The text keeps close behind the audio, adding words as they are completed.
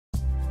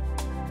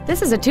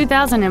This is a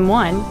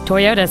 2001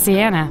 Toyota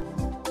Sienna.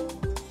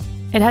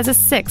 It has a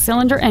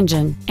 6-cylinder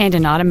engine and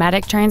an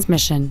automatic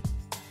transmission.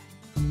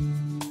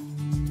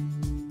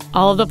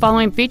 All of the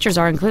following features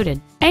are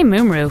included: a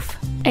moonroof,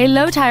 a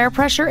low tire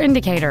pressure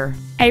indicator,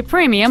 a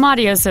premium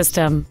audio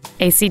system,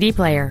 a CD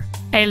player,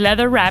 a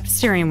leather-wrapped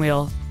steering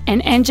wheel,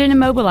 an engine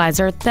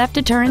immobilizer theft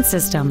deterrent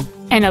system,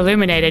 an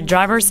illuminated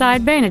driver's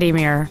side vanity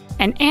mirror,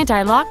 an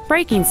anti-lock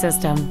braking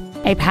system,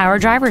 a power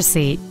driver's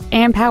seat,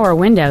 and power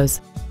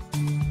windows.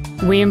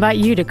 We invite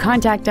you to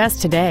contact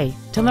us today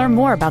to learn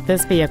more about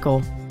this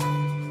vehicle.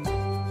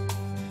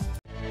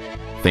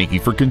 Thank you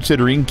for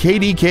considering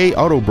KDK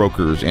Auto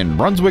Brokers in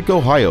Brunswick,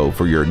 Ohio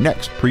for your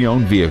next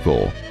pre-owned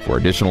vehicle. For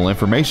additional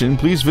information,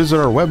 please visit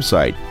our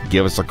website,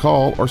 give us a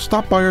call, or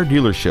stop by our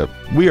dealership.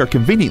 We are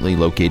conveniently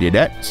located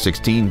at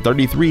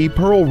 1633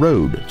 Pearl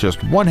Road, just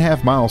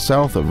 1/2 mile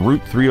south of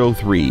Route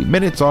 303,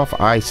 minutes off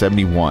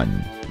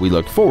I-71. We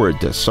look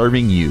forward to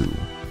serving you.